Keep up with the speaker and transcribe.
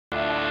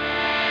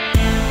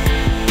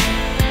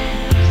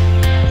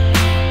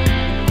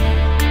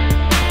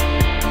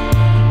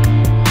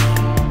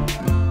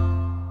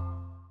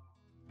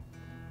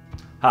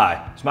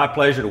Hi, it's my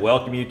pleasure to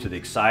welcome you to the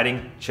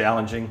exciting,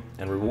 challenging,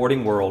 and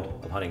rewarding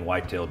world of hunting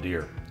whitetail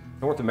deer,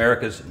 North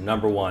America's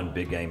 #1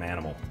 big game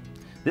animal.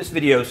 This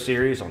video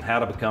series on how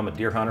to become a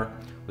deer hunter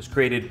was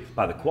created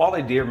by the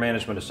Quality Deer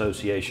Management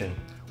Association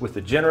with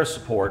the generous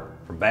support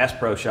from Bass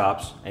Pro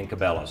Shops and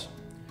Cabela's.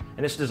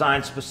 And it's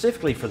designed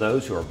specifically for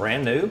those who are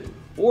brand new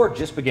or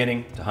just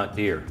beginning to hunt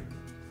deer.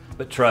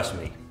 But trust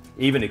me,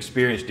 even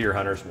experienced deer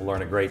hunters will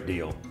learn a great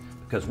deal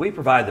because we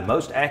provide the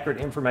most accurate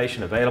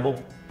information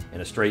available in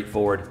a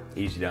straightforward,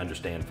 easy to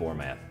understand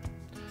format.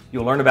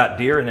 You'll learn about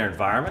deer and their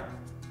environment,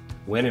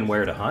 when and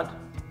where to hunt,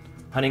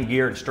 hunting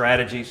gear and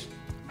strategies,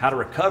 how to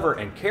recover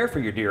and care for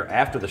your deer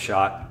after the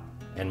shot,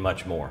 and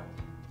much more.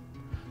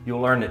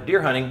 You'll learn that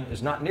deer hunting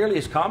is not nearly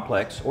as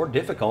complex or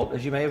difficult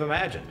as you may have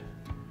imagined.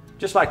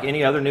 Just like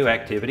any other new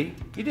activity,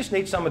 you just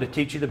need someone to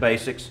teach you the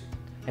basics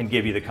and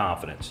give you the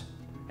confidence.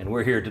 And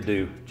we're here to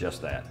do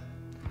just that.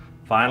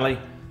 Finally,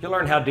 you'll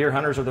learn how deer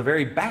hunters are the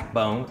very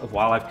backbone of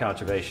wildlife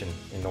conservation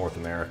in North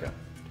America.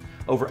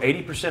 Over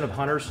 80% of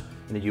hunters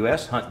in the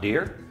U.S. hunt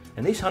deer,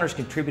 and these hunters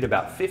contribute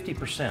about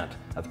 50%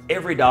 of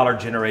every dollar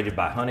generated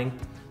by hunting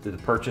through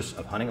the purchase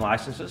of hunting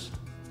licenses,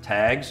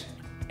 tags,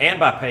 and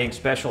by paying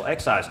special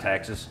excise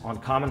taxes on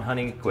common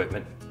hunting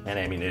equipment and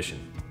ammunition.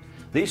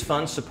 These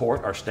funds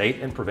support our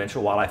state and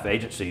provincial wildlife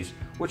agencies,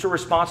 which are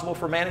responsible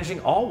for managing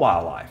all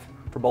wildlife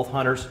for both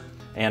hunters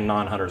and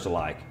non-hunters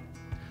alike.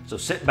 So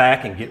sit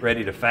back and get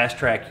ready to fast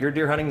track your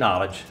deer hunting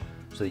knowledge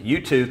so that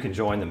you too can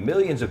join the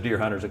millions of deer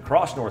hunters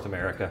across North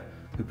America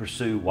who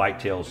pursue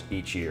whitetails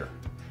each year.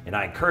 And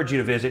I encourage you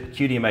to visit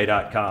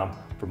QDMA.com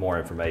for more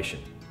information.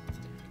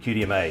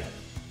 QDMA,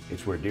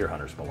 it's where deer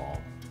hunters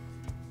belong.